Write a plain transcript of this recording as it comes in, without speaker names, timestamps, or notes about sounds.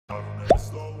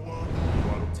slow up, no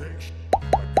I don't take shit,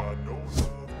 I got no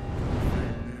love.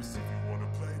 Fake this if you wanna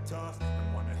play tough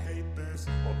and wanna hate this,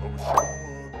 I'll always show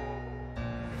up.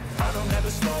 I don't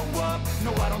ever slow up,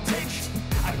 no I don't take shit,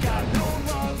 I got no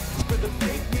love for the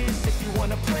fakeness. If you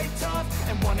wanna play tough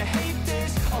and wanna hate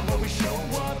this, I'll always show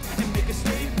up and make a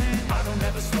statement. I don't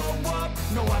ever slow up,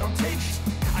 no I don't take shit,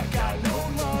 I got no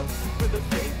love for the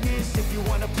fakeness. If you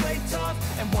wanna play tough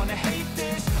and wanna hate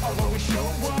this, I'll always show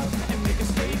up and make a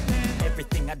statement.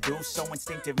 Everything I do so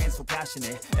instinctive and so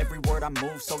passionate. Every word I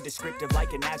move so descriptive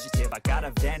like an adjective. I got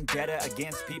a vendetta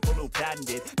against people who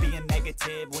patented being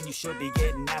negative when you should be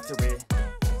getting after it.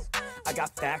 I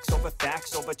got facts over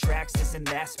tracks, this and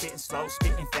that. Spitting slow,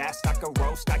 spitting fast, I could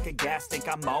roast, I could gas. Think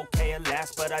I'm okay at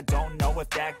last, but I don't know if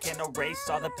that can erase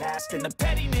all the past. And the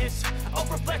pettiness, a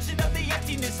reflection of the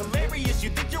emptiness. Hilarious,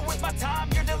 you think you're worth my time,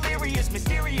 you're delirious.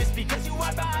 Mysterious, because you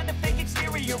hide behind a fake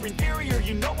exterior. Inferior,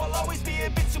 you know I'll always be a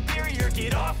bit superior.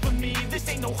 Get off of me, this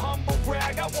ain't no humble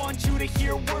brag. I want you to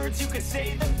hear words, you can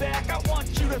say them back. I want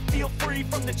you to feel free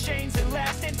from the chains that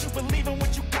last, and to believe in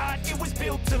what you got, it was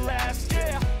built to last,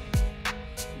 yeah.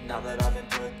 Now that I've been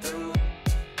put through,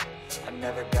 I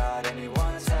never got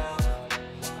anyone's help,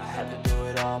 I had to do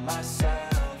it all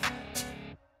myself.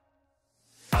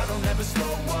 I don't ever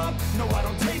slow up, no I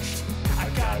don't take shit, I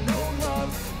got no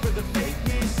love for the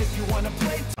fakeness. If you wanna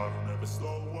play I don't ever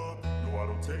slow up, no I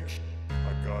don't take shit,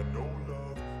 I got no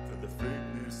love for the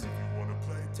fakeness. If you wanna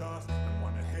play tough and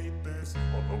wanna hate this,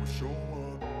 I'll always show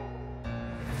up.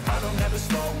 I don't ever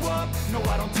slow up, no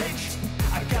I don't take shit,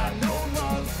 I got no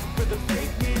love for the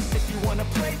fakeness. If you wanna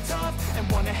play tough and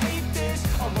wanna hate this,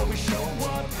 I'll always show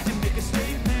up and make a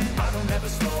statement. I don't ever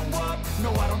slow up,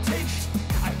 no I don't take shit,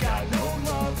 I got no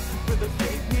love for the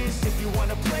fakeness. If you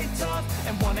wanna play tough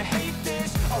and wanna hate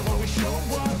this, I'll always show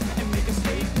up and make a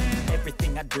statement.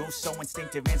 Everything I do so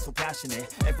instinctive and so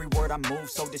passionate. Every word I move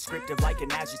so descriptive like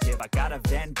an adjective. I got a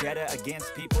vendetta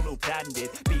against people who patented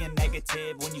being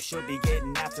negative when you should be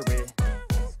getting after it.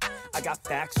 I got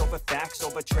facts over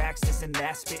tracks, this and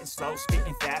that. Spitting slow,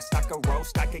 spitting fast, I could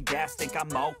roast, I could gas. Think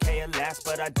I'm okay at last,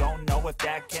 but I don't know if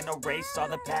that can erase all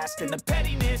the past. And the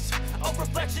pettiness, a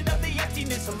reflection of the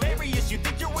emptiness. Hilarious, you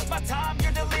think you're worth my time,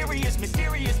 you're delirious.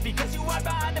 Mysterious, because you hide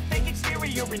behind a fake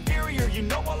exterior. Inferior, you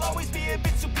know I'll always be a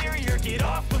bit superior. Get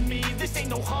off of me, this ain't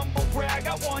no humble brag.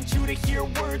 I want you to hear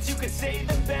words, you can say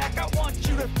them back. I want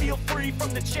you to feel free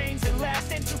from the chains that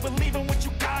last, and to believe in what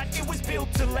you got, it was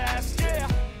built to last, yeah.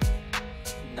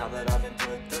 Now that I've been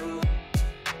put through,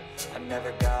 I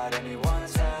never got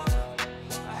anyone's help,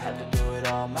 I had to do it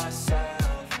all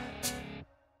myself.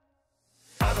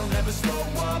 I don't ever slow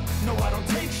up, no I don't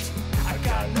take shit, I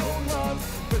got no love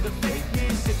for the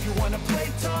fakeness. If you wanna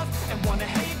play tough and wanna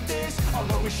hate this,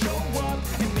 I'll always show up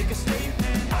and make a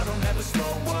statement. I don't ever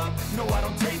slow up, no I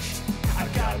don't take shit, I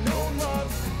got no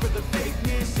love for the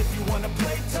fakeness. If you wanna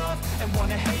play tough and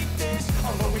wanna hate this,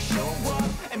 I'll always show up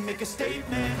and make a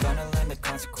statement. Gonna learn the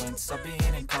consequence of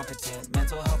being incompetent.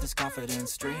 Mental health is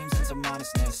confidence, dreams and some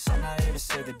honestness. I'm not here to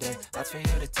save the day, that's for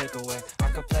you to take away. I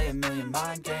could play a million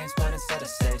mind games, but instead I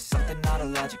say something not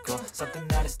illogical, something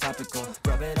that is topical.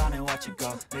 Rub it on and watch it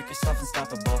go, make yourself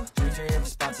unstoppable. Dreams are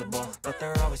irresponsible, but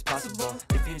they're always possible.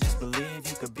 If you just believe,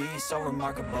 you could be so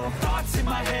remarkable. Thoughts in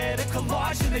my head, a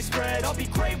collage and they spread. I'll be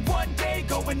great one day,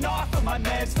 going off of my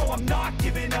meds. No, I'm not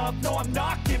giving up, no, I'm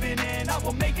not giving in. I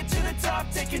will make it to the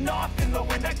top, taking off in the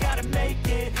wind. I gotta make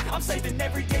it, I'm saving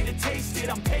every day to taste it.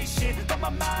 I'm patient, but my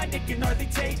mind, it can hardly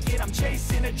take it. I'm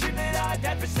chasing a dream that I've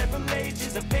had for several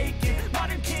ages. A vacant,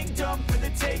 modern kingdom for the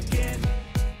taking.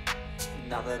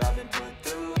 Now that I've been put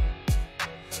through,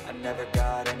 I never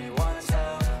got anyone's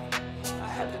help, I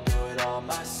had to do it all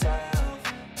myself.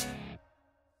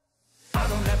 I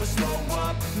don't ever slow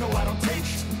up, no I don't take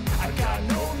shit, I got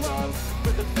no love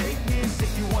for the fakeness.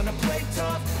 If you wanna play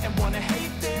tough and wanna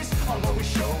hate this, I'll always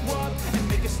show up and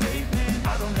make a statement.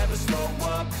 I don't ever slow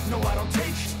up, no I don't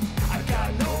take shit, I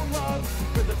got no love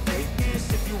for the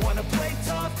fakeness. If you wanna play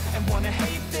tough and wanna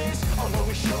hate this, I'll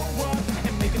always show up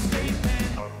and make a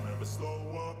statement. I don't ever slow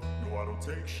up, no I don't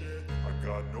take shit, I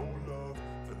got no love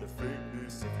for the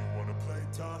fakeness. If you wanna play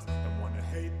tough and wanna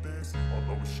hate this, I'll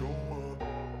always show up.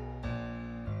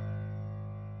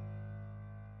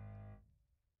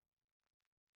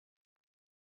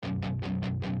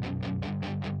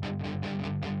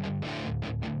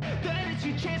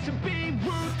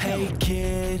 Hey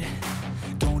kid,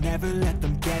 don't ever let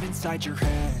them get inside your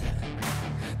head.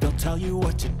 They'll tell you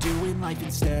what to do in life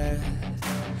instead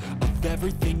of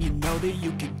everything you know that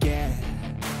you could get.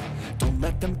 Don't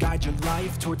let them guide your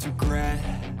life towards regret.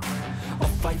 I'll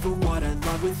fight for what I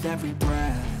love with every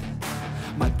breath.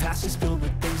 My past is filled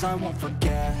with things I won't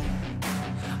forget.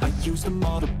 use them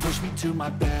all to push me to my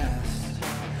best.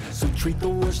 So treat the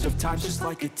worst of times just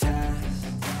like a test.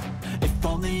 If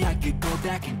only I could go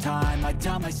back in time, I'd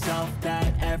tell myself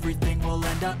that everything will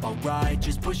end up alright.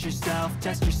 Just push yourself,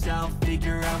 test yourself,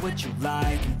 figure out what you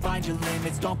like, and find your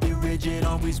limits, don't be rigid,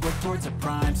 always work towards a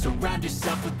prime. Surround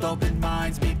yourself with open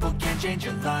minds, people can change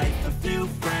your life. A few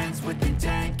friends with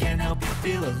intent can help you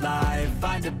feel alive.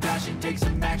 Find a passion, take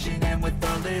some action, and with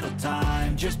a little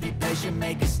time, just be patient,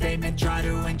 make a statement, try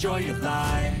to enjoy your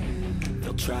life.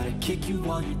 They'll try to kick you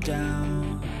while you're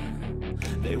down,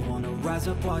 they wanna rise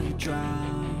up while you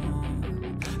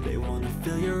drown. They wanna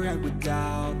fill your head with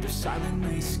doubt, they're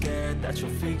silently scared that you'll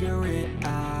figure it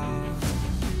out.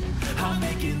 I'll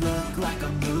make it look like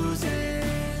I'm losing,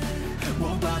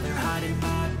 won't bother hiding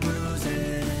my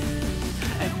bruises.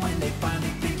 And when they finally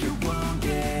think you're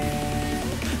wounded,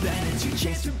 then it's your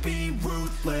chance to be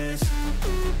ruthless.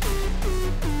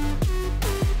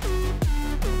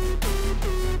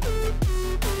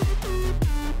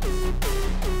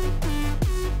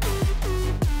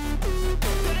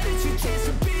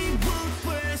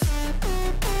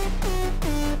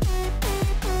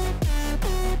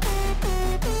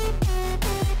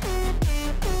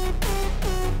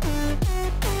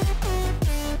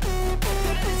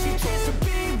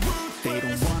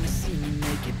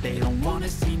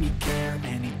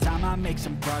 Make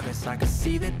some progress, I can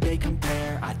see that they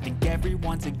compare. I think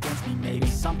everyone's against me, maybe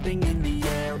something in the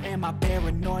air. Am I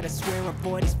paranoid? I swear a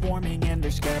void is forming and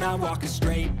they're scared. I walk a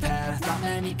straight path, not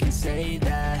many can say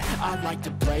that. I like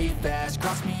to play fast,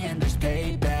 cross me and there's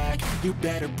payback. You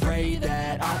better pray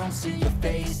that I don't see your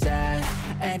face at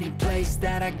any place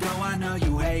that I go. I know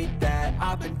you hate that.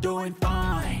 I've been doing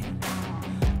fine,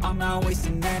 I'm not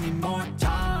wasting any more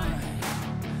time.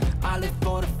 I live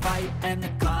for the fight and the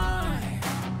climb,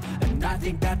 and I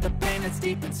think that the pain that's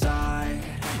deep inside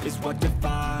is what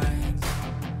defines.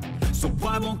 So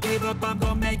I won't give up, I'm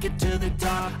gonna make it to the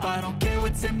top. I don't care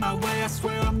what's in my way, I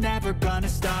swear I'm never gonna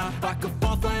stop. I could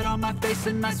fall flat on my face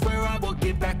and I swear I will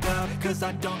get back up, cause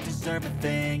I don't deserve a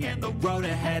thing and the road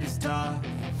ahead is tough.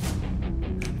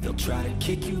 They'll try to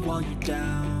kick you while you're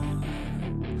down,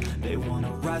 they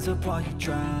wanna rise up while you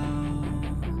drown.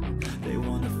 They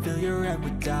wanna fill your head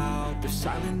with doubt, they're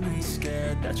silently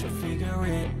scared that you'll figure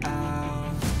it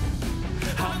out.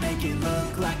 I'll make it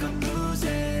look like I'm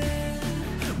losing,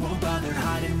 won't bother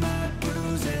hiding my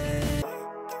bruises.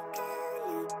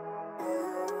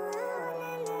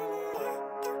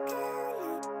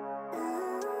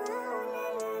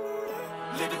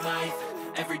 Living life,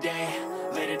 everyday,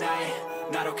 late at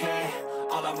night, not okay.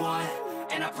 All I want,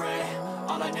 and I pray,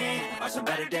 all I need are some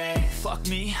better days. Fuck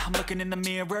me, I'm looking in the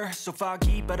mirror, so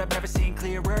foggy, but I've never seen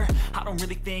clearer. I don't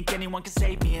really think anyone can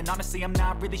save me, and honestly I'm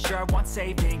not really sure I want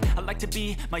saving. I like to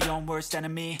be my own worst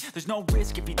enemy, there's no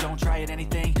risk if you don't try at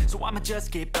anything. So I'ma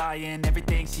just keep buying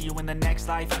everything, see you in the next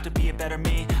life, have to be a better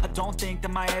me. I don't think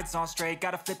that my head's on straight,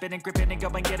 gotta flip it and grip it and go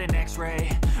and get an x-ray.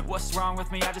 What's wrong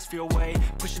with me? I just feel weight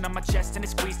pushing on my chest and it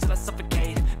squeezes till I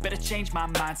suffocate. Better change my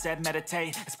mindset,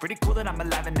 meditate. It's pretty cool that I'm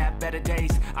alive and have better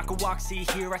days. I could walk, see,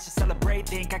 hear, I should celebrate.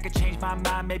 Think I could change my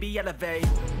mind, maybe elevate.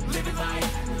 Living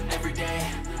life, everyday,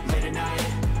 late at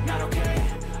night, not okay.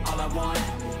 All I want,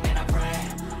 and I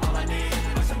pray, all I need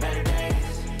are some better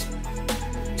days.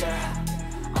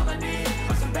 Yeah, all I need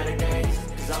are some better days.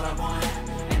 Cause all I want,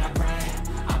 and I pray,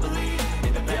 I believe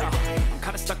in the better days. I'm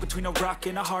kinda stuck between a rock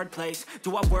and a hard place.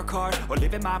 Do I work hard or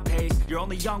live at my pace? You're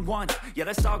only young once, yeah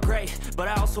that's all great, but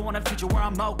I also want a future where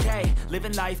I'm okay.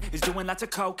 Living life is doing lots of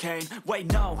cocaine.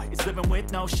 Wait no, it's living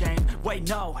with no shame. Wait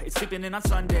no, it's sleeping in on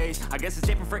Sundays. I guess it's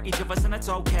different for each of us and that's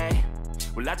okay.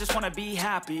 Well I just wanna be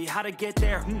happy, how to get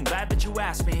there? Glad that you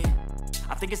asked me.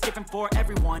 I think it's different for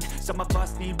everyone. Some of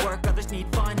us need work, others need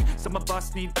fun. Some of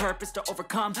us need purpose to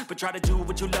overcome, but try to do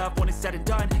what you love when it's said and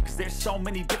done. Cause there's so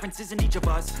many differences in each of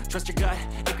us. Trust your gut,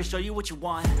 it can show you what you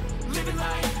want. Living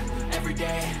life,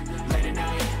 everyday, late at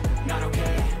night, not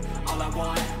okay. All I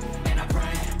want, and I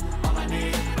pray, all I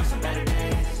need are some better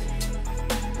days.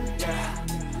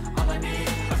 Yeah, all I need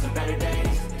are some better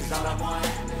days. Cause all I want,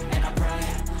 and I pray,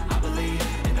 I believe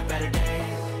in the better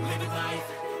days. Living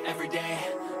life, everyday,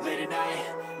 late at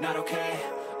night, not okay.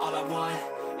 All I want,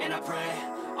 and I pray,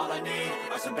 all I need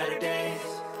are some better days.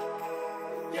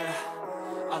 Yeah,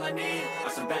 all I need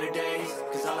are some better days.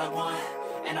 Cause all I want,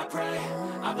 and I pray,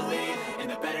 I believe in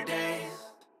the better days.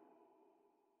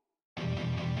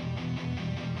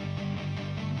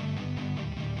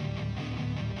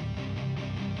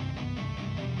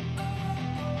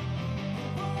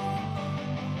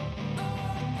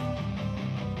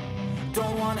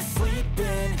 Don't wanna sleep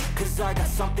in, cause I got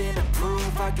something to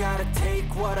prove. I gotta take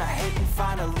what I hate and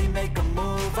finally make a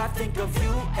move. I think of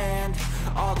you and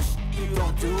all the shit you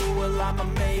don't do. Well, I'ma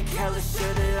make hella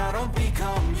sure that I don't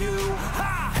become you.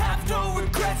 I have no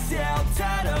regrets, yeah, I'll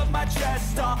tie up my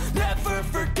chest. I'll never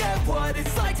forget what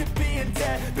it's like to be in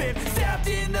debt. Been stabbed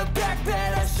in the back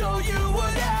bed, I'll show you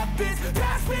what happens.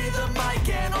 Pass me the mic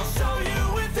and I'll show you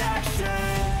with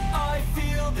action. I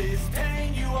feel this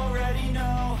pain, you already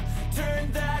know.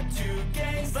 Turn that to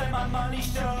gains, let my money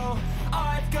show.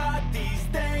 I've got these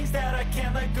things that I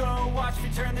can't let go. Watch me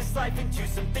turn this life into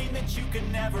something that you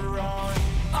can never own.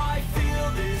 I feel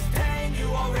this pain, you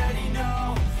already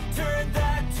know. Turn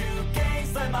that to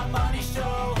gains, let my money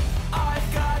show.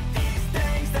 I've got these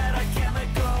things that I can't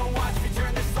let go. Watch me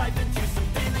turn this life into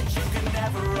something that you can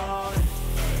never own.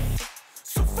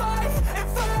 So fight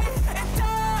and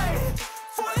die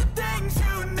for the things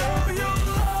you know you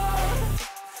love.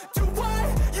 Do what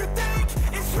you think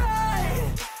is right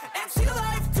and see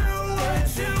life do what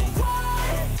you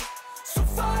want. So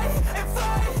fight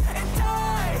and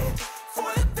die for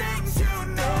the things you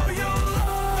know you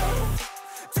love.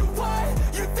 Do what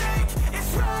you think is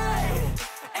right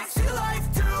and see life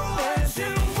do what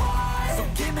you want. So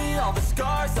give me all the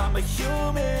scars, I'm a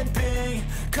human being.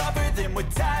 Cover them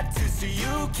with tattoos so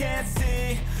you can't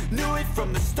see. Knew it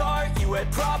from the start, you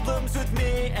had problems with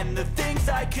me and the things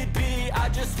I could be, I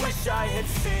just wish I had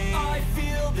seen. I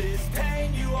feel this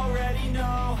pain, you already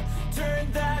know.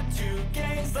 Turn that to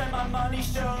gains, let my money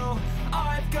show.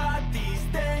 I've got these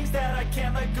things that I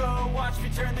can't let go. Watch me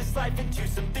turn this life into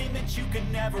something that you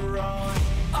can never own.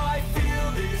 I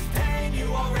feel this pain, you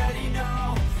already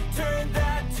know. Turn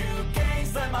that to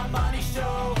gains, let my money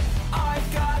show.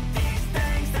 I've got these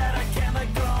things that I can't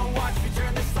let go. Watch me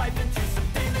turn this life into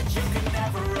something that you can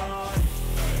never own.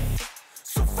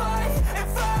 So fight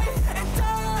and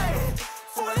die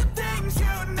for the things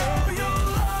you know you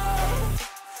love.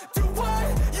 Do what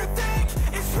you think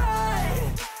is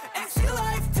right and see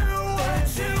life do what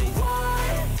you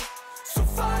want. So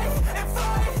fight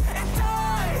and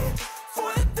die for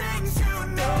the things you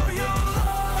know you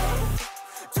love.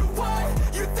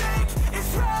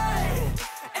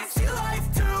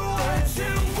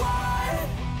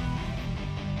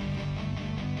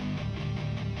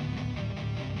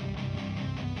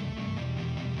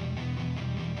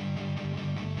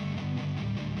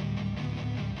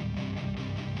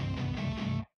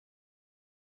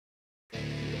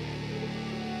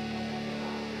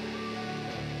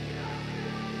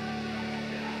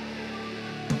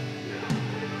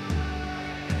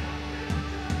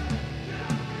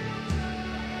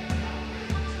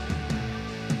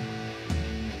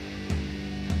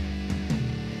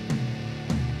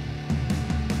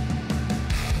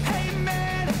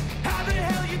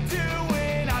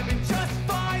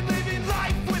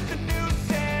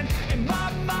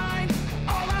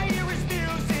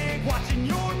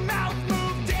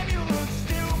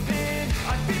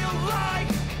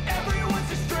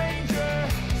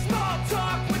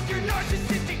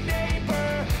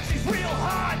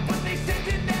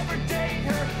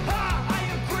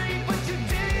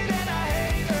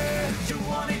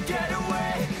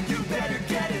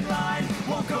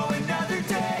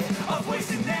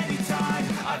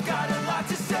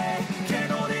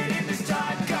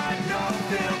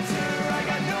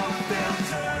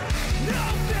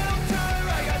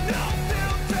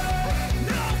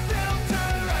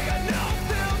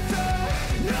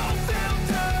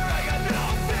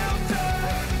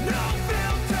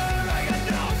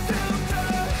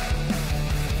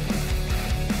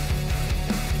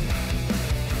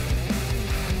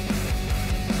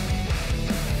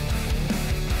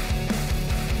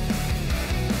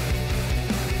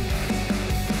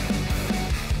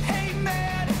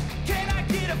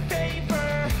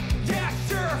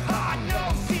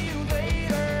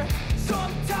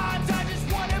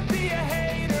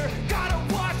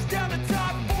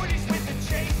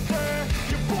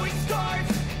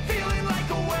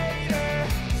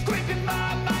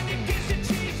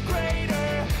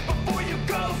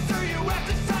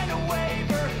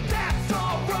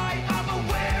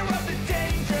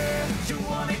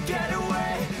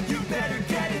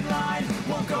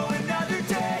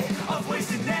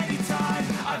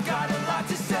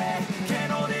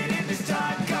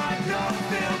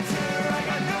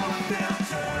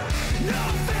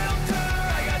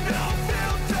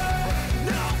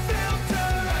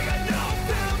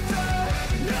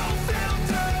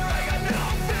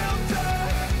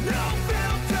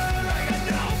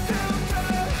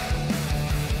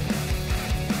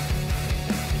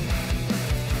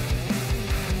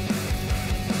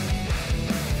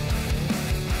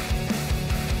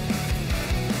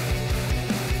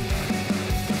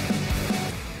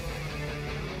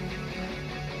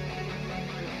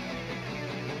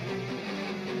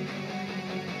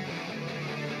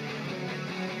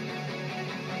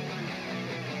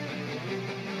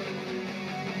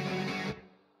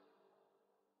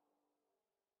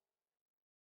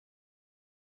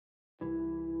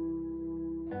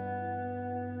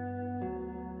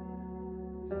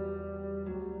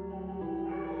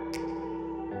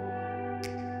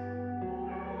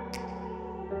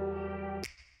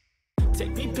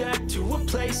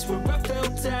 place where I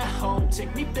felt at home.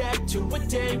 Take me back to a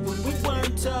day when we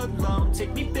weren't alone.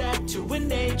 Take me back to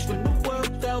an age when the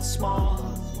world felt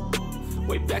small.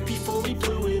 Way back before we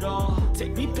blew it all.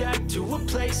 Take me back to a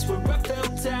place where I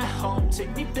felt at home.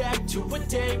 Take me back to a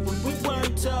day when we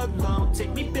weren't alone.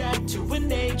 Take me back to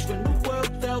an age when the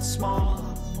world felt small.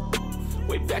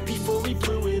 Way back before we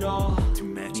blew it all. Too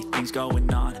many things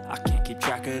going on, I can't keep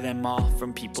track of them all.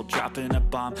 From people dropping a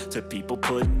bomb to people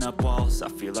putting up walls. I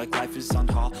feel like life is on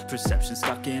hold, perception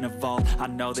stuck in a vault. I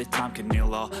know that time can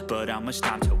heal all, but how much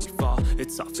time till we fall?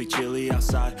 It's awfully chilly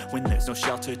outside when there's no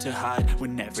shelter to hide.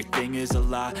 When everything is a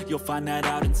lie, you'll find that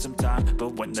out in some time.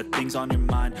 But when the things on your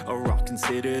mind are all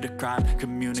considered a crime,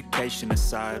 communication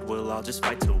aside, we'll all just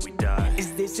fight till we die.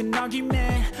 Is this an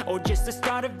argument or just the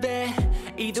start of it?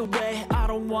 Either way, I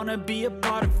don't wanna be a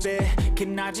part of it.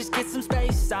 Can I just get some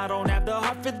space? I don't have the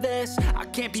heart for this. I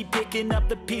can't be picking up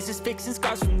the pieces, fixing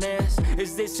scars from this.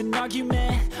 Is this an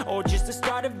argument or just the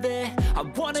start of it? I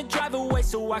wanna drive away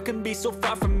so I can be so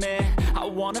far from it. I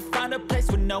wanna find a place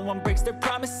where no one breaks their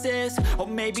promises. Or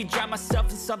maybe drown myself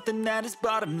in something that is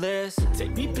bottomless.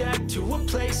 Take me back to a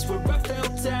place where I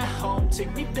felt at home.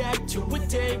 Take me back to a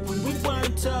day when we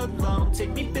weren't alone.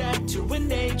 Take me back to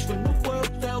an age when the world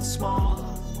felt small.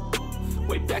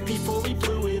 Way back before we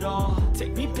blew it all.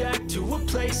 Take me back to a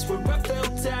place where I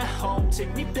felt at home.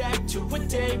 Take me back to a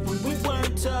day when we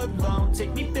weren't alone.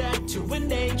 Take me back to an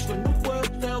age when the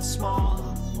world felt small.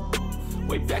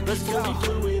 Way back before we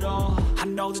blew it all. I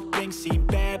know that things seem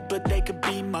bad, but they could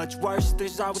be much worse.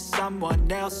 There's always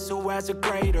someone else who has a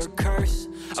greater curse,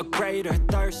 a greater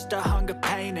thirst, a hunger,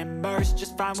 pain, and mercy.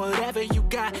 Just find whatever you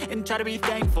got and try to be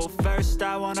thankful first.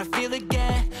 I wanna feel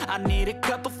again, I need a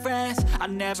couple friends. I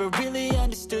never really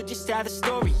understood just how the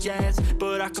story ends,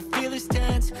 but I can feel it's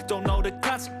tense, don't know the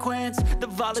consequence. The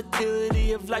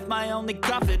volatility of life, my only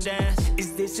confidence.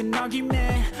 Is this an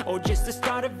argument or just the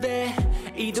start of it?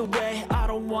 Either way, I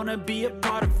don't wanna be a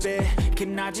part of it.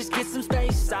 Can I just get some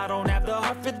space? I don't have the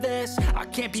heart for this. I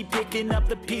can't be picking up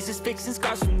the pieces, fixing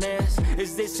scars from this.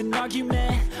 Is this an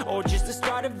argument or just the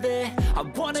start of it? I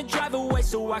wanna drive away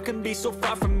so I can be so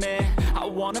far from it. I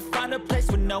wanna find a place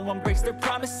where no one breaks their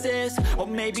promises. Or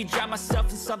maybe drown myself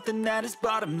in something that is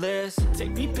bottomless.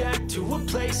 Take me back to a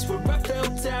place where I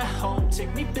felt at home.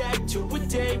 Take me back to a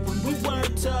day when we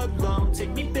weren't alone.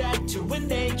 Take me back to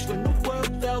an age when the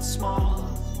world felt small.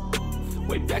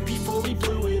 Way back before we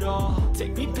blew it all.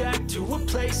 Take me back to a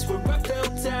place where I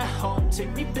felt at home.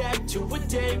 Take me back to a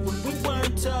day when we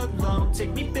weren't alone.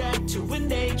 Take me back to an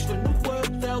age when the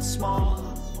world felt small.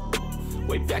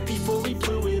 Way back before we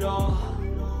blew it all.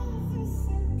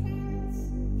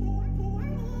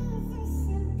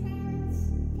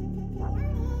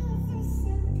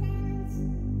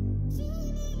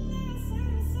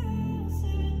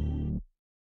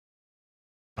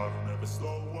 I don't ever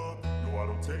slow up, no I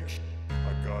don't take shit.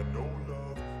 I got no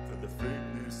love for the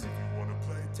fakeness. If you wanna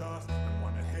play tough and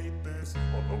wanna hate this,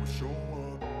 I'll always show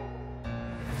up.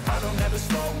 I don't ever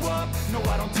slow up, no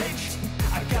I don't take shit.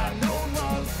 I got no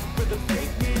love for the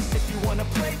fakeness. If you wanna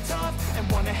play tough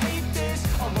and wanna hate this,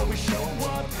 I'll always show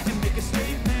up and make a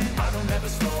statement. I don't ever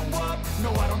slow up,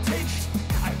 no I don't take shit.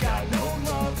 I got no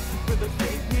love for the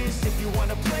fakeness. If you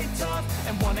wanna play tough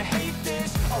and wanna hate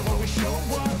this, I'll always show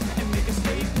up and make a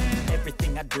statement.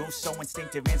 Everything I do so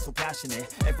instinctive and so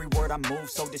passionate. Every word I move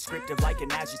so descriptive like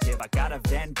an adjective. I got a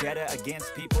vendetta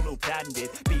against people who patented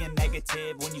being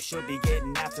negative when you should be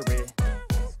getting after it.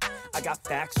 I got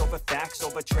facts over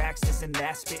tracks, this and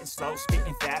that. Spitting slow,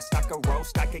 spitting fast, I could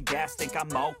roast, I could gas. Think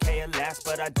I'm okay at last,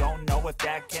 but I don't know if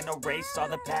that can erase all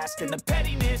the past. And the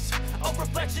pettiness, a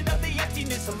reflection of the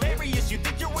emptiness. Hilarious, you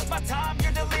think you're worth my time,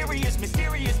 you're delirious.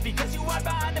 Mysterious, because you hide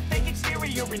behind a fake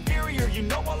exterior. Inferior, you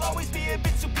know I'll always be a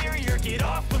bit superior. Get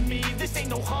off of me, this ain't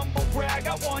no humble brag.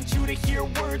 I want you to hear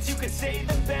words, you can say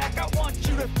them back. I want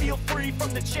you to feel free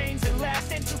from the chains that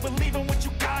last, and to believe in what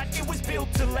you got, it was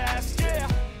built to last, yeah.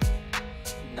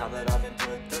 Now that I've been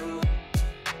put through,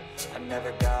 I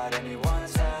never got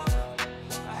anyone's help.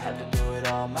 I had to do it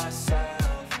all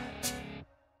myself.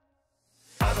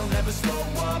 I don't ever slow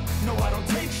up, no I don't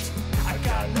take shit. I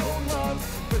got no love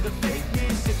for the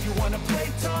fakeness. If you wanna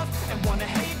play tough and wanna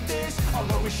hate this,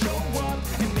 I'll always show up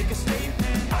and make a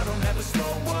statement. I don't ever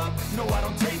slow up, no I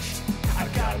don't take shit. I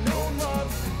got no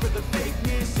love for the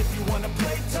fakeness. If you wanna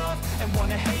play tough and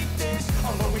wanna hate this,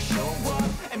 I'll always show up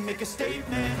and make a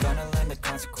statement. Gonna learn the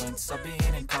consequence of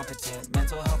being incompetent.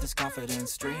 Mental health is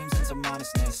confidence, dreams and some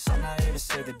honestness. I'm not here to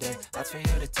save the day, that's for you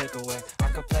to take away. I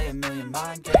could play a million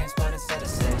mind games, but instead I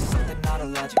say something not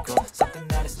illogical, something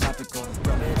that is topical.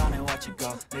 Rub it on and watch it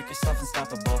go, make yourself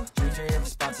unstoppable. Dreams are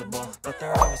irresponsible, but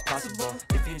they're always possible.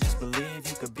 If you just believe,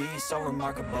 you could be so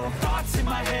remarkable. Thoughts in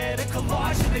my head, a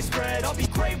collage and they spread. I'll be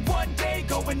great one day,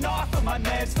 going off of my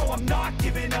meds. No, I'm not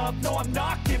giving up, no, I'm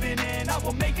not giving in. I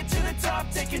will make it to the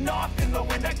top, taking off in the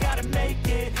wind. I gotta make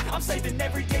it, I'm saving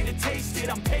every day to taste it.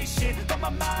 I'm patient, but my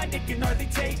mind, it can hardly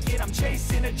take it. I'm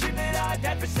chasing a dream that I've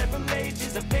had for several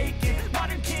ages. A vacant,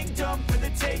 modern kingdom for the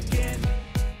taking.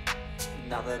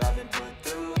 Now that I've been put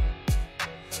through,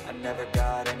 I never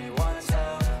got anyone's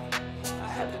help. I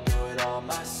had to do it all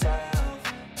myself.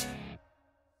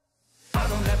 I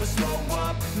don't ever slow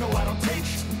up, no I don't take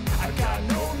sh**. I got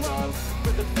no love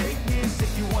for the fakeness.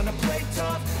 If you wanna play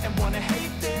tough and wanna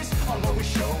hate this, I'll always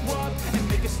show up and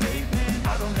make a statement.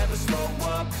 I don't ever slow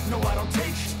up, no I don't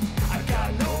take sh**. I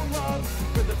got no love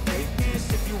for the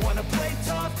fakeness. If you wanna play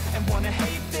tough and wanna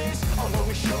hate this, I'll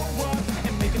always show up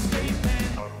and make a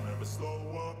statement. I don't ever slow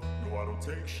up, no I don't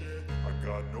take shit. I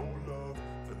got no love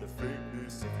for the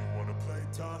fakeness. If you wanna play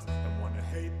tough and wanna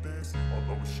hate this,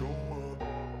 I'll always show up.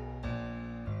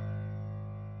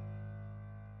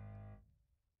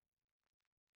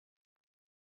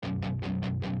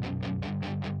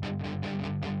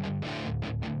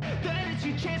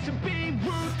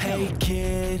 Hey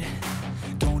kid,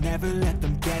 don't ever let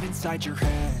them get inside your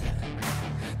head.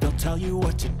 They'll tell you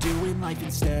what to do in life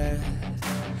instead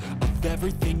of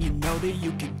everything you know that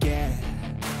you could get.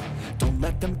 Don't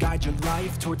let them guide your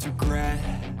life towards regret.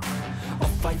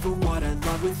 I'll fight for what I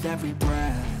love with every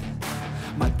breath.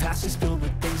 My past is filled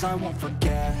with things I won't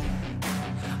forget.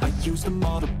 I use them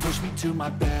all to push me to my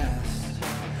best.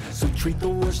 So treat the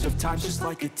worst of times just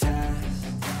like a test.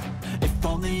 If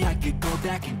only I could go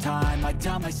back in time, I'd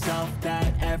tell myself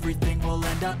that everything will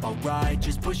end up alright.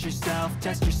 Just push yourself,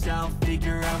 test yourself,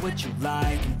 figure out what you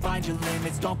like, and find your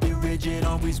limits, don't be rigid,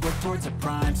 always work towards a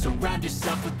prime. Surround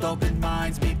yourself with open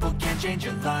minds, people can change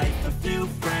your life. A few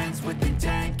friends with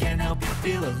intent can help you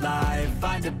feel alive.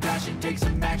 Find a passion, take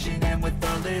some action, and with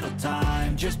a little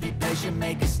time, just be patient,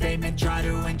 make a statement, try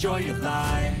to enjoy your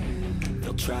life.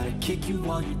 They'll try to kick you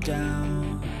while you're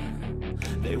down.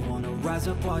 They wanna rise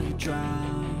up while you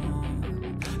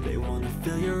drown. They wanna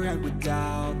fill your head with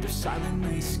doubt. They're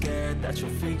silently scared that you'll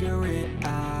figure it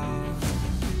out.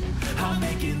 I'll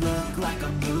make it look like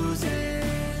I'm losing,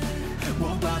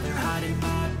 won't bother hiding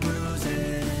my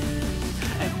bruises.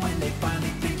 And when they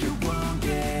finally think you're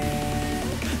wounded,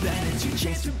 then it's your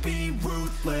chance to be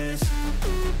ruthless.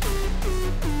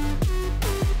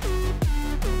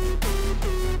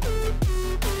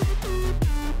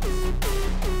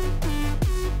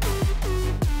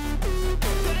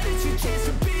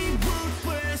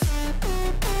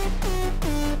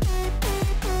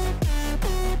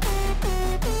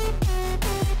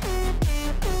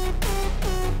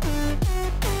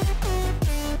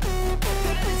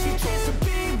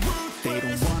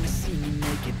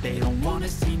 They don't wanna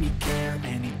see me care.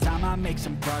 Anytime I make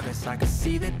some progress, I can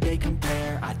see that they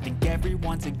compare. I think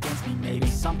everyone's against me, maybe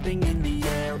something in the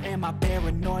air. Am I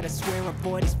paranoid? I swear a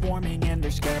void is forming and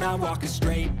they're scared. I walk a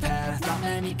straight path, not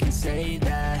many can say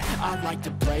that. I like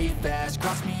to play fast,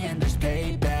 cross me and there's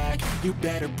payback. You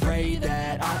better pray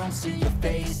that I don't see your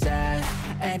face at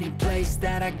any place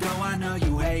that I go. I know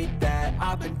you hate that.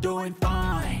 I've been doing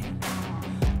fine,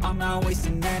 I'm not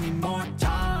wasting any more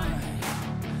time.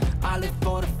 I live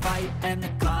for the fight and the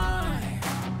climb,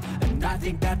 and I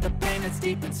think that the pain that's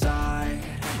deep inside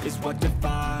is what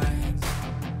defines.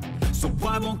 So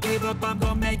I won't give up, I'm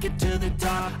gonna make it to the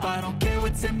top. I don't care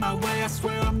what's in my way, I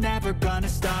swear I'm never gonna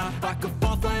stop. I could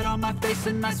fall flat on my face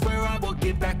and I swear I will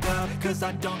get back up, cause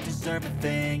I don't deserve a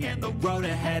thing and the road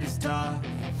ahead is tough.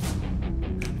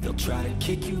 They'll try to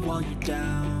kick you while you're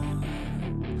down.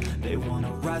 They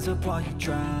wanna rise up while you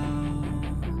drown.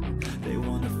 They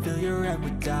wanna fill your head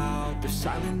with doubt. They're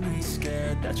silently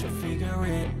scared that you'll figure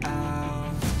it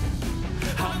out.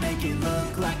 I'll make it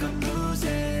look like I'm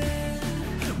losing,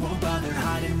 won't bother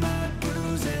hiding my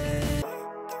bruises.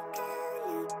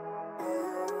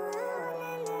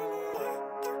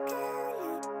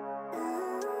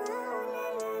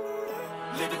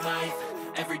 Living life,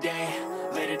 every day,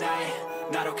 late at night,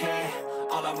 not okay.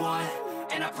 All I want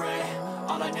and I pray.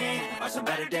 All I need are some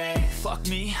better days. Fuck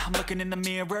me, I'm looking in the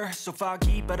mirror, so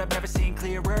foggy, but I've never seen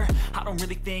clearer. I don't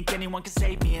really think anyone can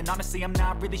save me, and honestly I'm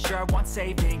not really sure I want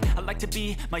saving. I like to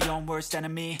be my own worst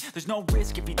enemy. There's no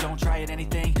risk if you don't try at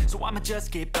anything, so I'ma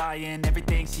just keep buying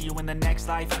everything. See you in the next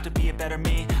life, have to be a better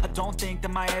me. I don't think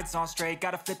that my head's on straight,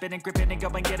 gotta flip it and grip it and go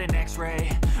and get an x-ray.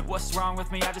 What's wrong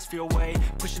with me? I just feel weight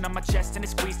pushing on my chest and it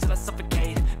squeezes till I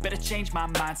suffocate. Better change my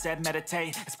mindset,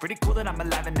 meditate. It's pretty cool that I'm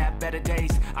alive and have better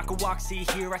days. I could walk, see,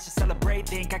 hear, I should celebrate.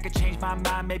 Think I could change my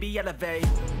mind, maybe elevate.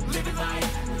 Living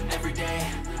life, every day,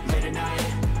 late at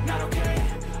night, not okay.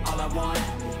 All I want,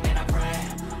 and I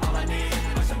pray, all I need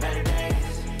are some better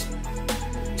days.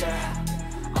 Yeah,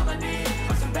 all I need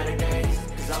are some better days.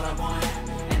 Cause all I want,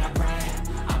 and I pray,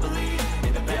 I believe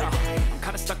in the better days. I'm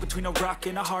kinda stuck between a rock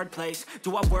and a hard place.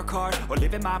 Do I work hard or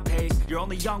live at my pace? You're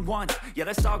only young once, yeah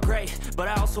that's all great, but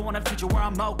I also want a future where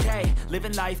I'm okay.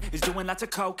 Living life is doing lots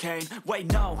of cocaine.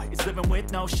 Wait no, it's living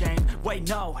with no shame. Wait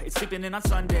no, it's sleeping in on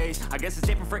Sundays. I guess it's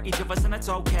different for each of us and that's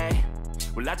okay.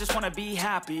 Well I just wanna be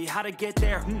happy, how to get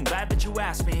there? Glad that you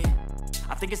asked me.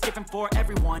 I think it's different for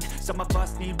everyone. Some of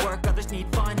us need work, others need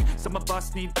fun. Some of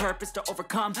us need purpose to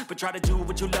overcome. But try to do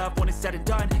what you love when it's said and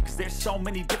done. Cause there's so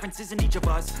many differences in each of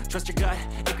us. Trust your gut,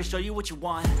 it can show you what you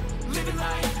want. Living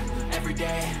life, every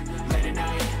day, late at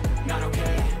night, not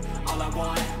okay. All I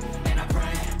want, and I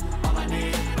pray, all I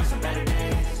need are some better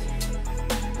days.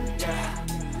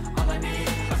 Yeah, all I need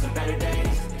are some better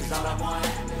days. Cause all I want,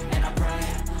 and I pray,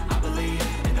 I believe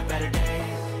in the better days.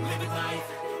 Living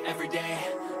life, every day,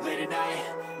 late at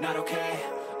night, not okay.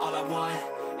 All I want,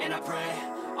 and I pray,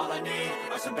 all I need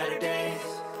are some better days.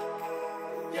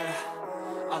 Yeah,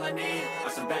 all I need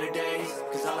are some better days.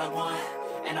 Cause all I want,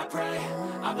 and I pray,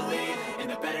 I believe in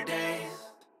the better days.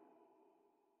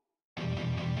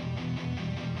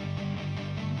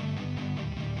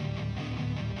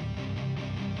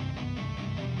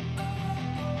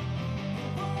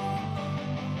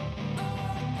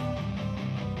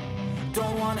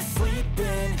 Don't wanna sleep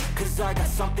in, cause I got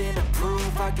something to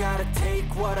prove. I gotta take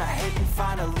what I hate and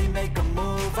finally make a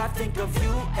move. I think of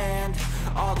you and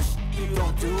all the shit you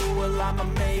don't do. Well I'ma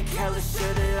make hella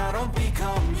sure that I don't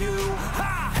become you.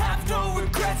 I have no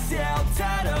regrets, yeah, I'll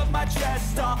tie up my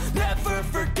chest. I'll never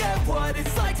forget what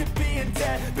it's like to be in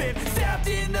debt. Been stabbed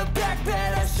in the back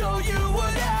bed, I'll show you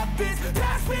what happens.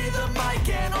 Pass me the mic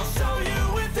and I'll show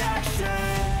you with action.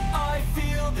 I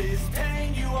feel this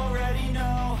pain, you already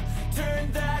know.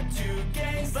 Turn that to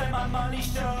gains, let my money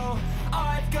show.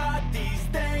 I've got these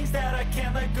things that I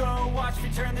can't let go. Watch me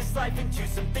turn this life into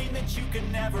something that you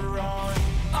can never own.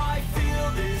 I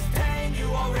feel this pain, you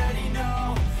already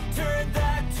know. Turn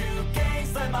that to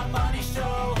gains, let my money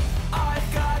show.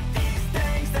 I've got these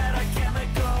things that I can't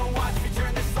let go. Watch me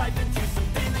turn this life into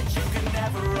something that you can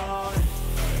never own.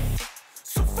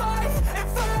 So fight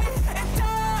and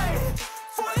die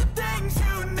for the things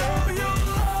you know you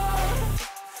love.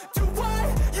 Do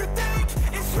what you think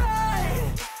is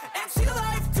right, and see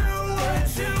life do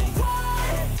what you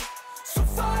want. So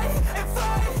fight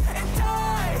and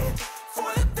die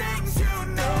for the things you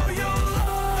know you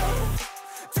love.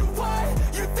 Do what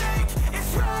you think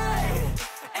is right,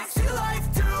 and see life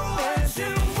do what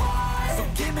you want. So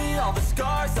give me all the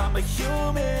scars, I'm a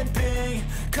human being.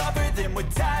 Cover them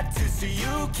with tattoos so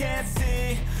you can't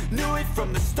see. Knew it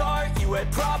from the start, you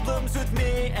had problems with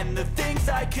me and the things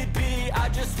I could be, I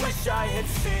just wish I had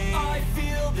seen. I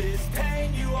feel this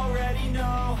pain, you already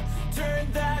know.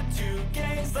 Turn that to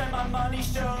gains, let my money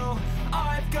show.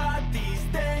 I've got these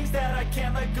things that I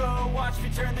can't let go. Watch me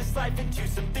turn this life into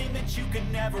something that you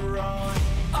can never own.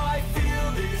 I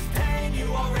feel this pain, you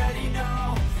already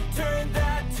know. Turn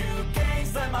that to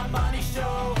gains, let my money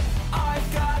show.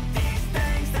 I've got these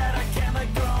things that I can't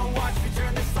let go. Watch me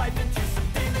turn this life into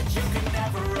something that you can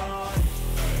never own.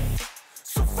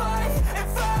 So fight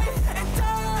and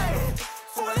die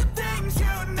for the things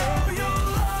you know you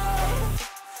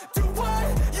love. Do what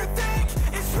you think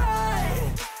is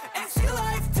right, and see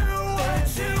life do what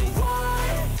you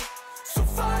want. So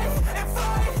fight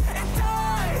and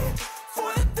die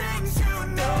for the things you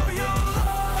know you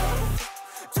love.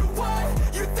 Do what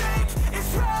you think is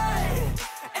right,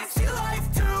 and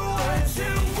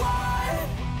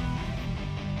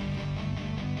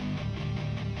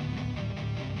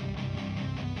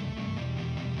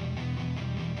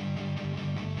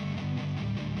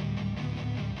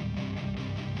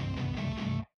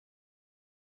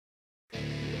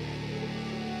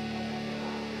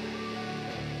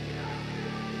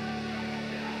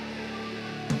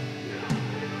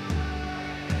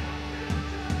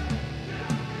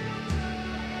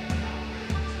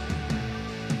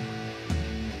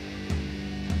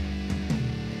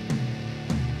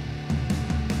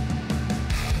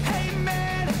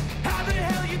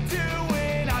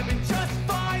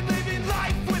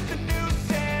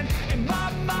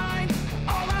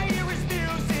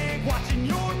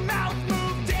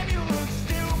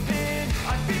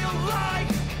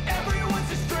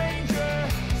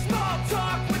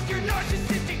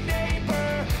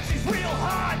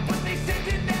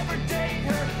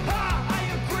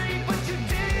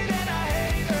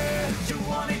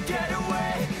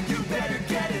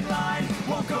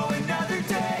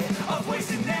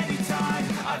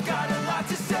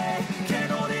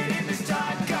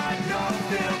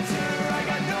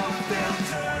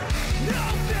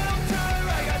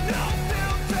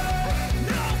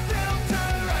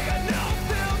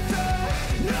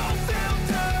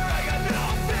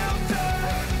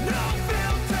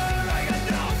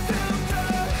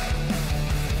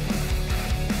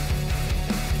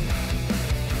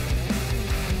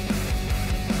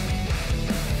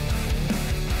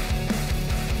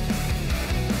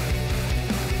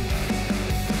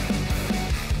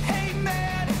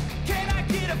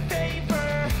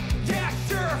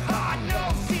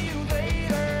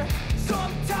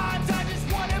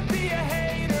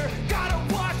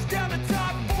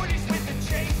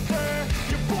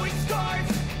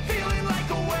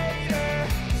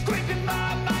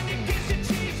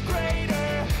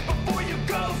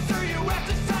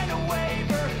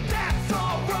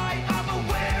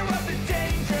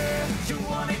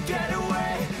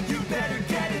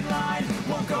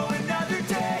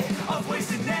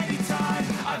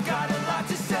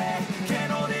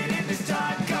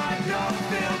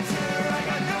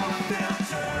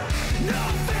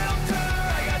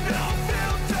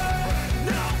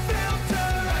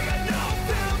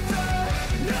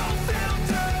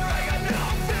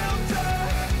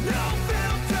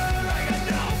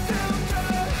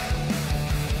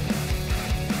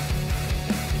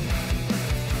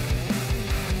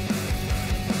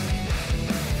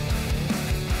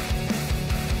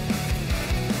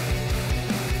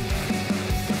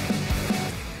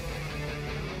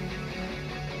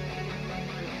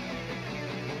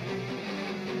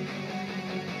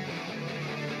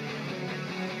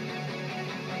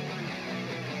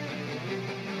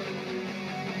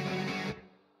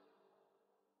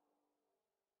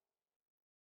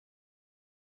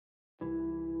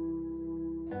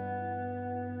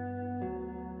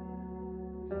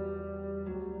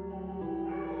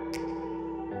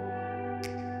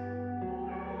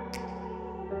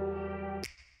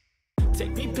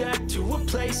Take me back to a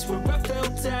place where I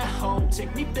felt at home.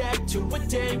 Take me back to a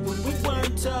day when we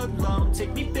weren't alone.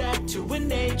 Take me back to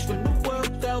an age when the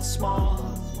world felt small,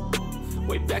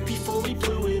 way back before we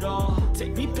blew it all.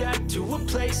 Take me back to a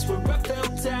place where I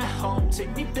felt at home.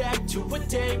 Take me back to a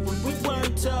day when we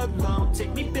weren't alone.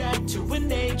 Take me back to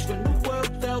an age when the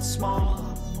world felt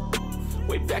small,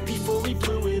 way back before we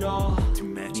blew it all. Too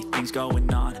many things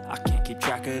going on, I can't keep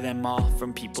track of them all.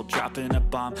 From people dropping a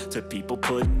bomb to people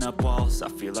putting up walls. I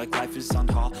feel like life is on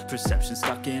hold, perception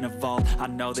stuck in a vault. I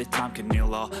know that time can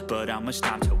heal all, but how much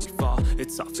time till we fall?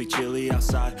 It's awfully chilly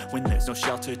outside when there's no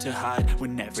shelter to hide.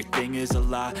 When everything is a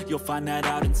lie, you'll find that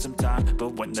out in some time.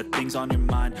 But when the things on your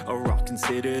mind are all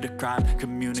considered a crime,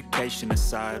 communication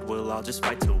aside, we'll all just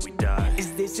fight till we die.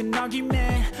 Is this an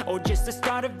argument or just the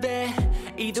start of it?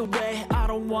 Either way, I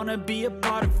don't wanna be a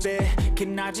part of it.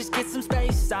 Can I just get some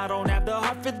space? I don't have the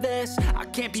heart for this. I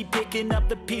can't be picking up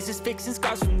the pieces, fixing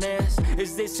scars from this.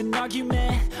 Is this an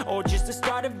argument or just the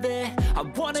start of it? I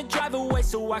wanna drive away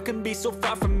so I can be so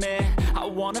far from it. I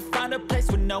wanna find a place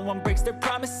where no one breaks their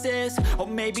promises, or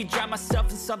maybe drown myself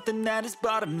in something that is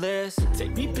bottomless.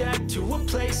 Take me back to a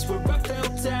place where I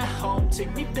felt at home.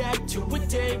 Take me back to a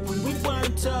day when we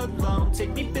weren't alone.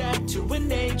 Take me back to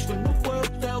an age when the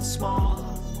world felt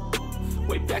small,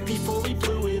 way back before we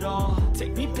blew it all.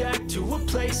 Take me back to a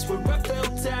place where I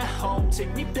felt at home.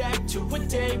 Take me back to a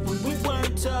day when we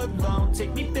weren't alone.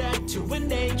 Take me back to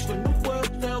an age when the world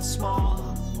felt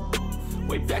small,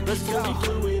 way back before we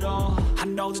blew it all. I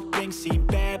know that things seem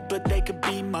bad, but they could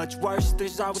be much worse.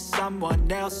 There's always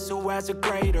someone else who has a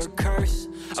greater curse,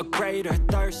 a greater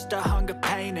thirst, a hunger,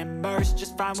 pain, and mercy.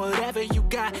 Just find whatever you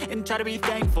got and try to be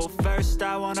thankful first.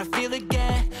 I wanna feel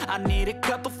again, I need a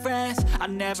couple friends. I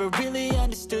never really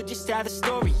understood just how the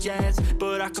story ends,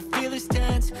 but I can feel it's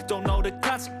tense, don't know the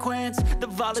consequence. The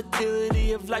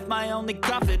volatility of life, my only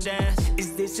confidence.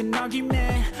 Is this an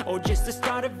argument or just the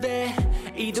start of it?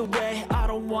 Either way, I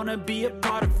don't wanna be a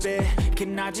part of it.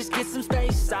 Can I just get some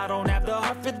space? I don't have the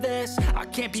heart for this. I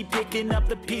can't be picking up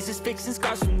the pieces, fixing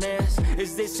scars from this.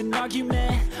 Is this an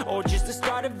argument or just the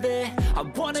start of it? I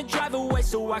wanna drive away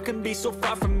so I can be so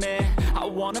far from it. I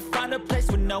wanna find a place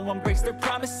where no one breaks their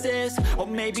promises, or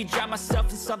maybe drown myself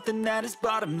in something that is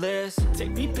bottomless.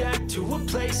 Take me back to a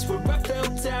place where I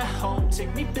felt at home.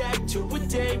 Take me back to a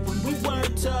day when we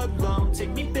weren't alone.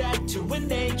 Take me back to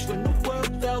an age when the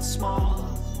world felt small,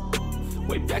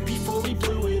 way back before we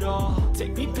blew it all.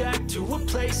 Take me back to a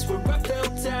place where I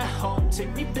felt at home.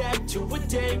 Take me back to a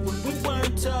day when we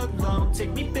weren't alone.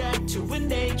 Take me back to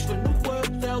an age when the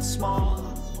world felt small,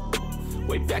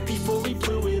 way back before we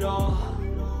blew it all.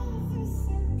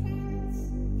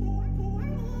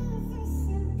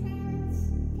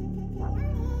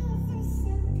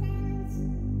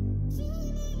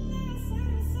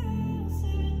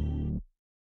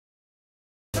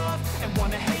 And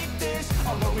wanna hate this,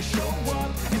 I'll always show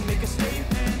up and make a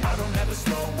statement. I don't ever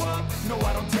slow up, no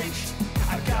I don't take sh**.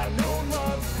 I got no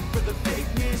love for the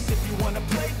fakeness. If you wanna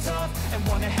play tough and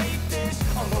wanna hate this,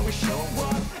 I'll always show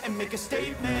up and make a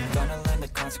statement. Gonna learn the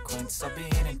consequence of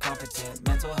being incompetent.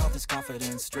 Mental health is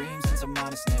confidence, dreams and some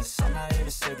honestness. I'm not here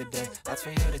to save the day, that's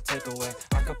for you to take away.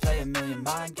 I could play a million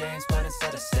mind games, but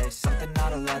instead I say something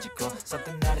not illogical,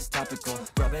 something that is topical.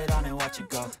 Rub it on and watch it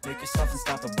go, make yourself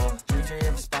unstoppable. Dreams are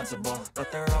irresponsible,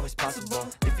 but they're always possible.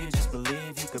 If you just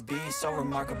believe, you could be so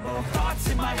remarkable. Thoughts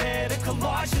in my head, a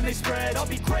collage and they spread. I'll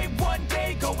be great one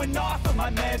day, going off of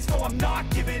my meds. No, I'm not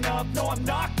giving up, no, I'm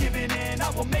not giving in. I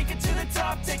will make it to the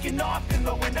top, taking off in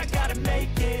the wind. I gotta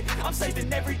make it, I'm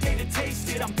saving every day to taste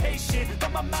it. I'm patient,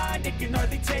 but my mind, it can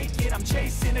hardly take it. I'm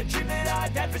chasing a dream that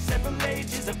I've had for several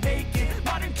ages. A vacant,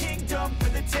 modern kingdom for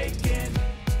the taking.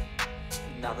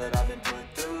 Now that I've been put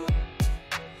through,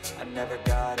 I never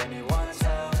got anyone's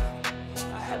help.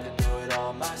 I had to do it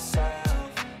all myself.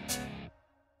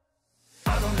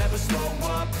 I don't ever slow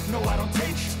up, no I don't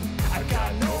take sh**. I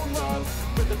got no love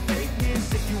for the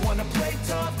fakeness. If you wanna play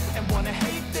tough and wanna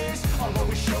hate this, I'll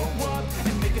always show up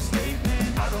and make a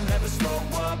statement. I don't ever slow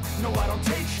up, no I don't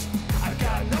take sh**. I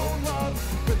got no love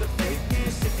for the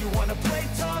fakeness. If you wanna play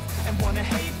tough and wanna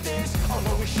hate this, I'll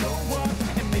always show up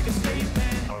and make a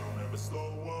statement. I don't ever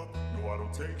slow up, no I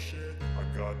don't take shit. I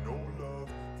got no love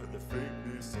for the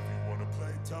fakeness. If you wanna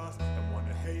play tough and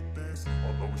wanna hate this,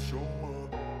 I'll always show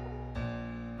up.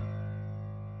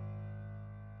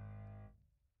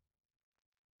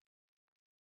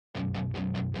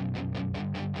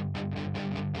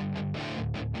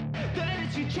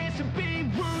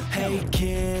 Hey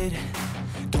kid,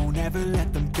 don't ever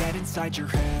let them get inside your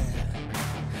head.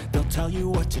 They'll tell you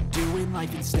what to do in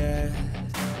life instead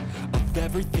of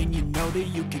everything you know that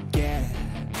you could get.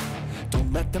 Don't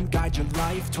let them guide your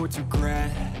life towards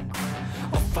regret.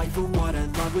 I'll fight for what I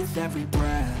love with every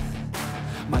breath.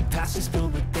 My past is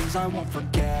filled with things I won't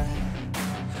forget.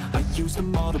 I use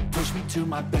them all to push me to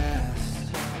my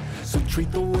best. So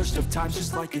treat the worst of times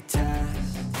just like a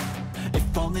test.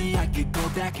 If only I could go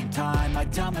back in time,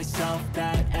 I'd tell myself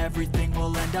that everything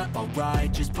will end up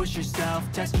alright. Just push yourself,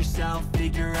 test yourself,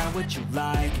 figure out what you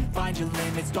like, and find your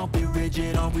limits, don't be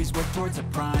rigid, always work towards a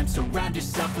prime. Surround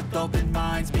yourself with open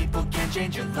minds, people can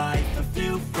change your life. A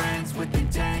few friends with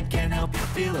intent can help you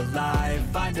feel alive.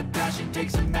 Find a passion, take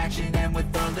some action, and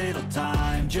with a little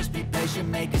time, just be patient,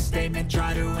 make a statement,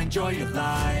 try to enjoy your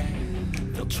life.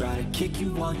 They'll try to kick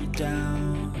you while you're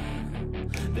down.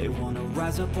 They wanna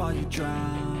rise up while you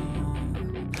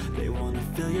drown. They wanna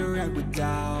fill your head with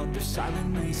doubt. They're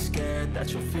silently scared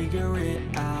that you'll figure it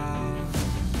out.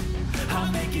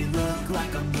 I'll make it look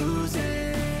like I'm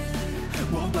losing,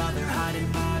 won't bother hiding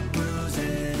my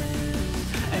bruises.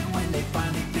 And when they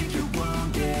finally think you're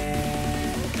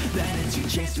wounded, then it's your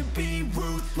chance to be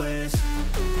ruthless.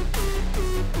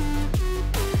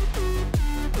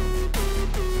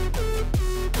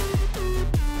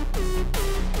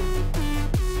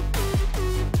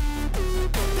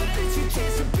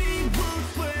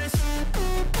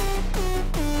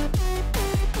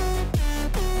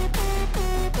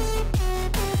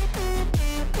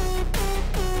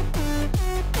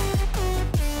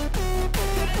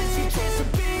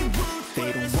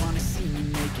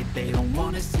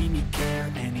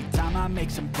 Make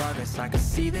some progress, I can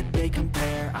see that they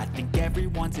compare. I think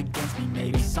everyone's against me,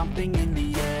 maybe something in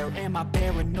the air. Am I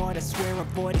paranoid? I swear a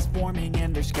void is forming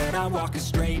and they're scared. I walk a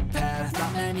straight path,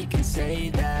 not many can say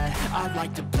that. I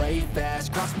like to play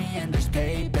fast, cross me and there's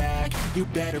payback. You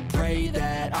better pray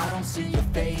that I don't see your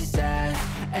face at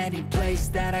any place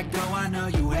that I go. I know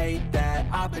you hate that.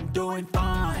 I've been doing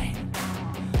fine,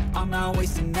 I'm not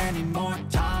wasting any more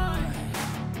time.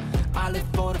 I live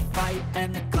for the fight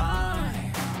and the climb.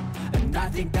 And I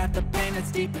think that the pain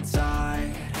that's deep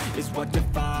inside is what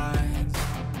defines.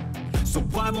 So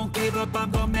I won't give up,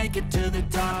 I'm gonna make it to the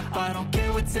top. I don't care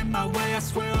what's in my way, I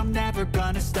swear I'm never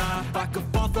gonna stop. I could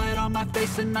fall flat on my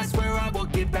face and I swear I will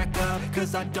get back up.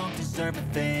 Cause I don't deserve a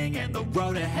thing and the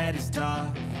road ahead is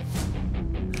tough.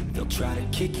 They'll try to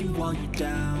kick you while you're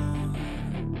down.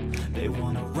 They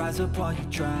wanna rise up while you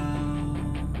drown.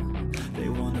 They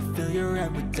wanna fill your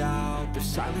head with doubt. They're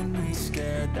silently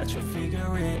scared that you'll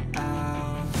figure it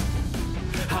out.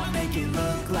 I'll make it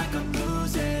look like I'm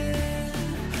losing,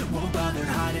 won't bother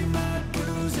hiding my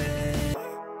bruises.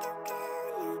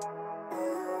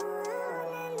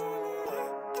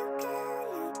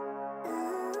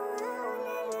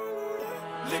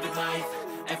 Living life,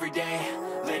 every day,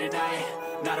 late at night,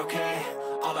 not okay.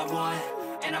 All I want,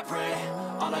 and I pray,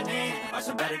 all I need are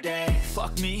some better days.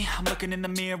 Fuck me, I'm looking in the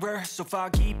mirror, so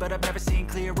foggy, but I've never seen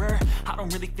clearer. I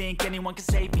don't really think anyone can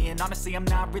save me, and honestly I'm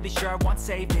not really sure I want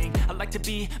saving. I like to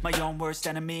be my own worst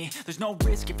enemy. There's no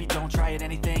risk if you don't try at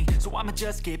anything, so I'ma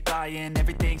just keep buying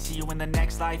everything. See you in the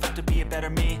next life, have to be a better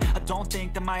me. I don't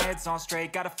think that my head's on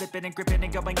straight, gotta flip it and grip it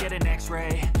and go and get an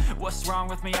x-ray. What's wrong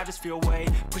with me? I just feel weight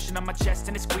pushing on my chest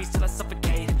and it squeezes till I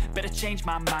suffocate. Better change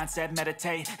my mindset,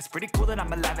 meditate. It's pretty cool that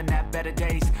I'm alive and have better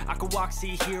days. I could walk,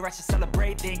 see, hear, I should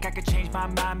celebrate. Think I could change my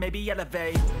mind, maybe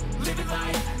elevate. Living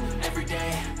life, every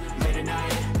day, late at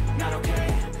night, not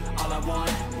okay. All I want,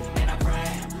 and I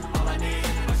pray, all I need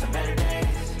are some better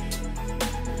days.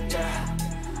 Yeah,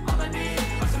 all I need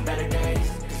are some better days.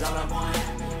 Cause all I want,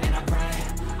 and I pray,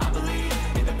 I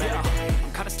believe in the better days.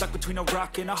 I'm kinda stuck between a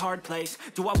rock and a hard place.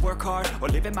 Do I work hard or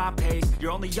live at my pace?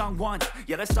 You're only young once,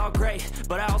 yeah that's all great,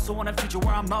 but I also want a future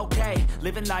where I'm okay.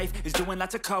 Living life is doing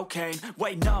lots of cocaine.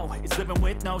 Wait no, it's living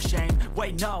with no shame.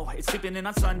 Wait no, it's sleeping in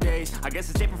on Sundays. I guess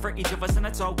it's different for each of us and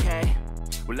that's okay.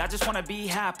 Well I just wanna be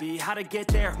happy, how to get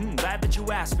there? Glad that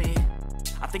you asked me.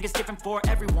 I think it's different for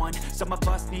everyone. Some of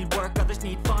us need work, others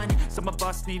need fun. Some of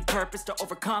us need purpose to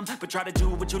overcome. But try to do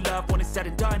what you love when it's said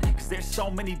and done. Cause there's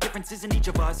so many differences in each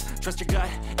of us. Trust your gut,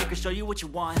 it can show you what you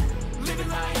want. Living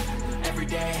life, every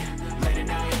day, late at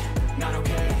night, not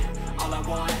okay. All I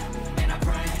want, and I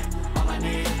pray, all I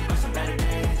need are some better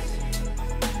days.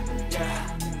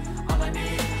 Yeah, all I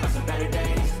need are some better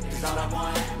days. Cause all I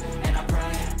want, and I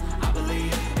pray, I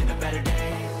believe in the better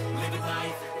days. Living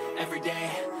life, every day,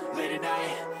 late at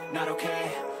night, not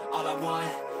okay. All I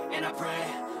want, and I pray,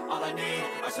 all I need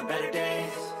are some better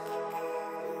days.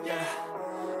 Yeah,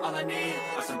 all I need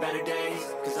are some better days.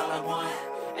 Cause all I want,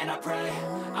 and I pray,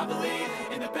 I believe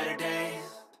in the better days.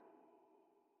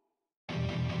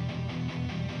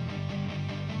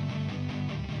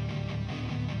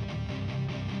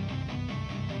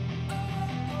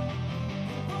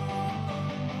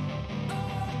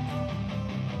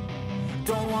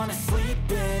 wanna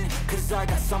sleep in, cause I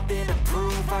got something to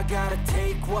prove. I gotta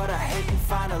take what I hate and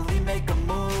finally make a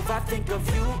move. I think of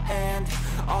you and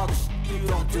all the shit you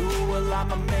don't do. Well,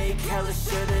 I'ma make hella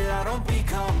sure that I don't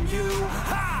become you.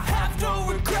 I have no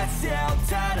regrets, yeah, I'll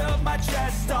tie up my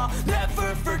chest. I'll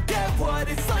never forget what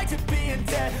it's like to be in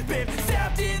debt. Been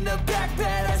stabbed in the back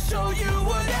bed, I'll show you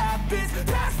what happens.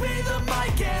 Pass me the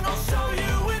mic and I'll show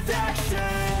you with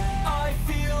action. I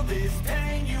feel this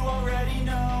pain, you already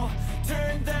know.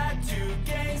 Turn that to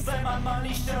gains, let my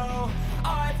money show.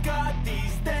 I've got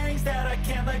these things that I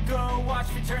can't let go. Watch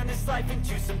me turn this life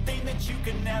into something that you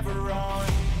can never own.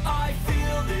 I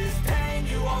feel this pain,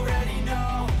 you already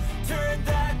know. Turn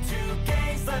that to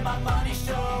gains, let my money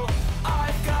show.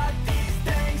 I've got these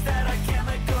things that I can't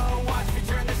let go. Watch me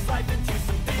turn this life into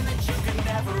something that you can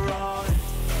never own.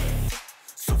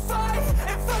 So fight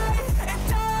and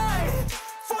die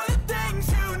for the things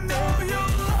you know you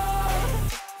love.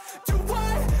 Do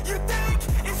what you think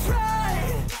is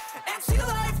right and see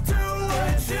life do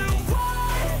what you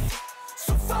want.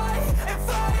 So fight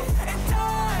and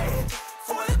die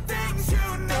for the things you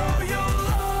know you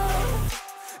love.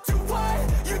 Do what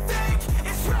you think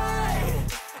is right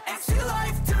and see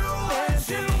life do what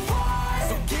you want.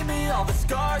 So give me all the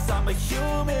scars, I'm a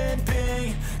human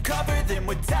being. Cover them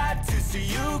with tattoos so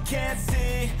you can't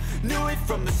see. Knew it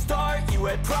from the start, you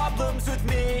had problems with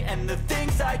me and the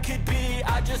things I could be,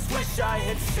 I just wish I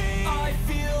had seen. I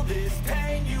feel this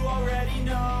pain, you already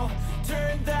know.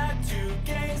 Turn that to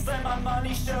gains, let my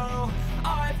money show.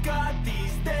 I've got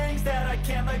these things that I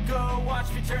can't let go.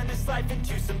 Watch me turn this life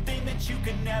into something that you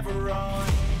can never own.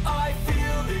 I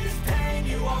feel this pain,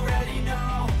 you already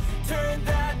know. Turn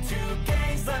that to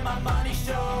gains, let my money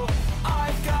show.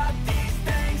 I've got these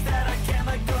things that I can't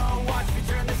let go. Watch me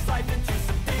turn this life into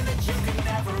something that you can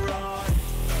never own.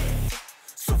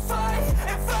 So fight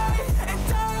and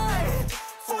die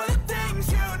for the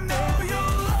things you know you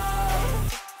love.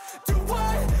 Do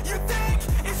what you think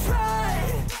is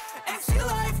right and see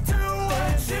life do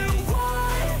what you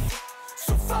want.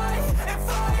 So fight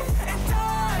and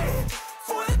die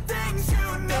for the things you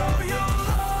know you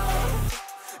love.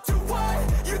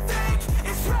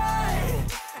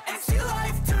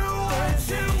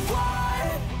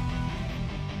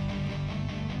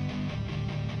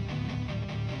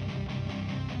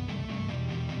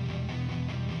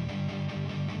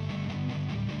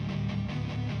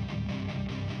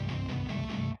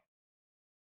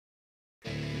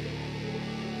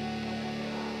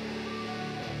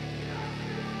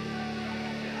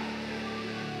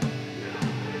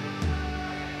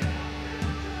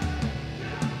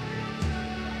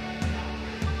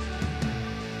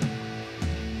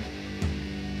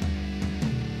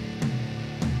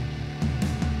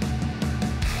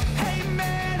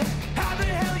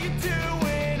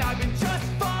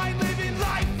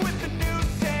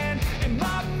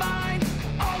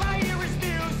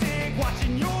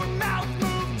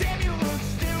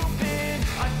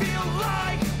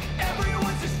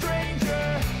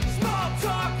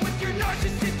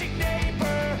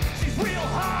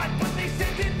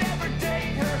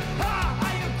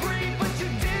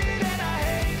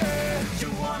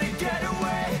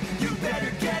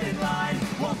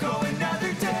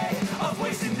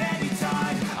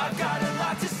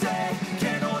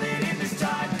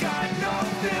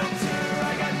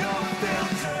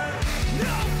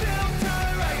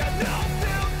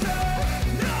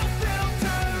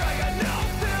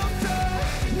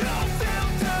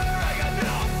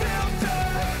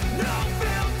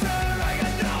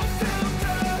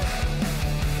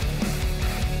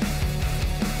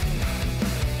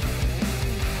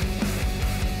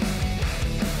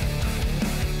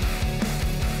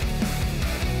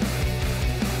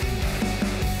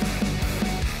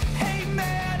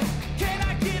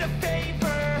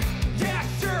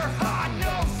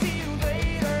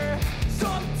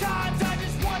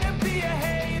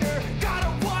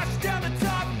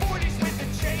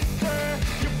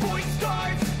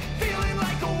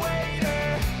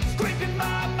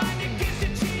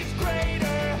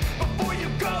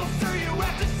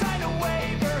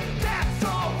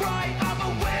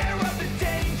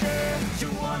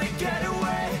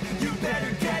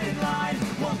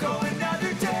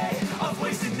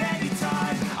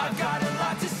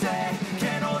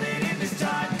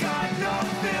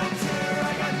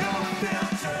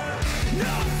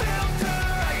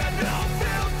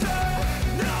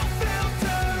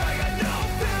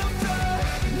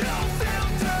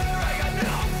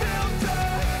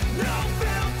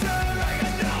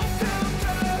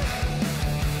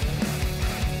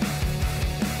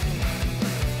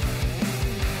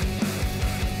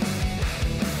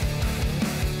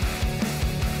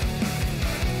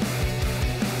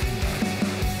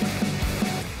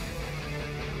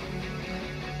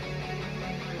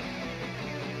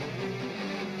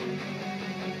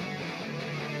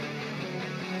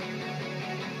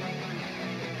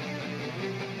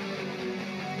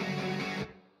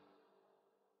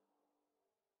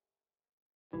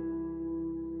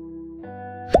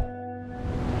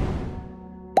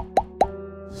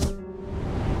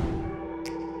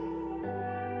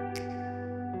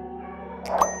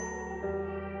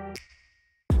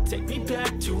 Take me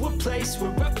back to a place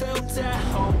where I felt at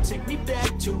home. Take me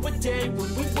back to a day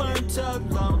when we weren't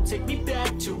alone. Take me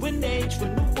back to an age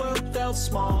when the world felt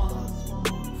small.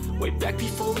 Way back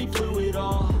before we blew it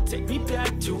all. Take me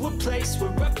back to a place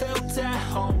where I felt at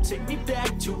home. Take me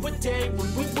back to a day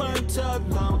when we weren't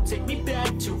alone. Take me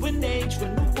back to an age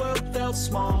when the world felt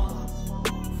small.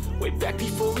 Way back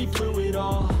before we blew it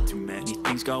all. Too many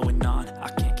things going on, I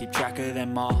can't keep track of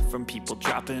them all. From people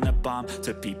dropping a bomb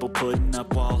to people putting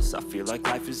up walls. I feel like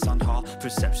life is on hold,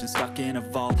 perception stuck in a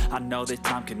vault. I know that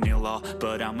time can heal all,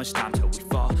 but how much time till we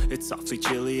fall? It's awfully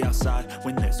chilly outside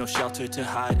when there's no shelter to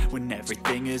hide. When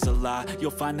everything is a lie, you'll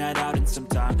find that out in some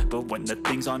time. But when the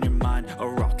things on your mind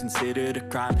are all considered a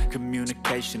crime,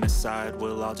 communication aside,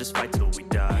 we'll all just fight till we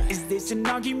die. Is this an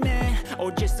argument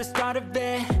or just the start of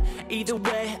it? Either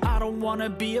way, I don't wanna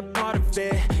be a part of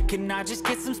it. Can I just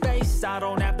get some space? I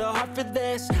don't have the heart for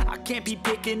this. I can't be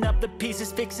picking up the pieces,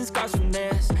 fixing scars from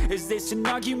this. Is this an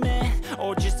argument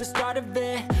or just the start of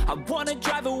it? I wanna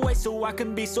drive away so I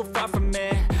can be so far from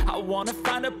it. I wanna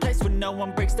find a place where no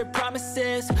one breaks their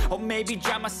promises. Or maybe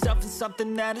drown myself in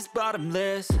something that is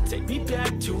bottomless. Take me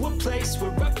back to a place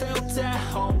where I felt at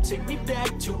home. Take me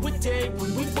back to a day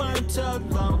when we weren't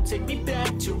alone. Take me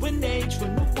back to an age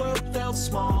when the world felt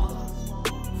small.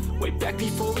 Way back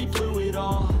before we blew it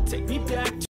all. Take me back to